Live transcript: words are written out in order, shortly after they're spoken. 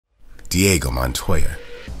Diego Montoya.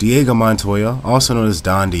 Diego Montoya, also known as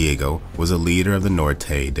Don Diego, was a leader of the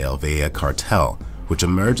Norte del Valle Cartel, which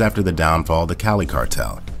emerged after the downfall of the Cali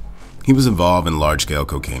Cartel. He was involved in large-scale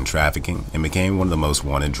cocaine trafficking and became one of the most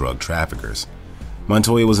wanted drug traffickers.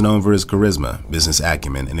 Montoya was known for his charisma, business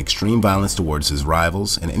acumen, and extreme violence towards his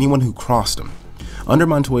rivals and anyone who crossed him. Under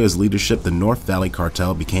Montoya's leadership, the North Valley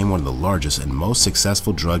Cartel became one of the largest and most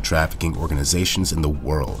successful drug trafficking organizations in the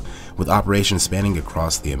world, with operations spanning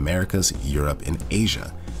across the Americas, Europe, and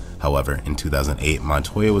Asia. However, in 2008,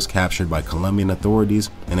 Montoya was captured by Colombian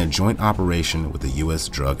authorities in a joint operation with the U.S.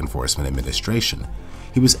 Drug Enforcement Administration.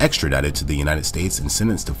 He was extradited to the United States and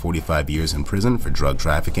sentenced to 45 years in prison for drug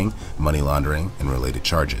trafficking, money laundering, and related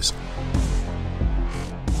charges.